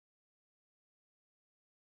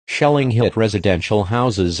Shelling hit residential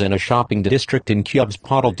houses and a shopping district in Kyiv's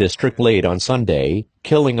Podol district late on Sunday,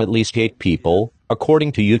 killing at least 8 people,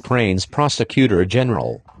 according to Ukraine's prosecutor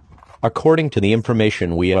general. According to the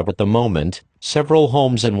information we have at the moment, several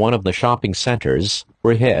homes in one of the shopping centers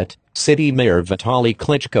were hit, City Mayor Vitaly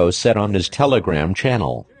Klitschko said on his Telegram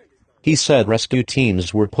channel. He said rescue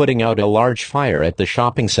teams were putting out a large fire at the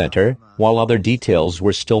shopping center, while other details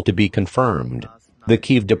were still to be confirmed. The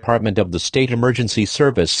Kyiv Department of the State Emergency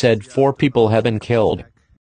Service said 4 people have been killed,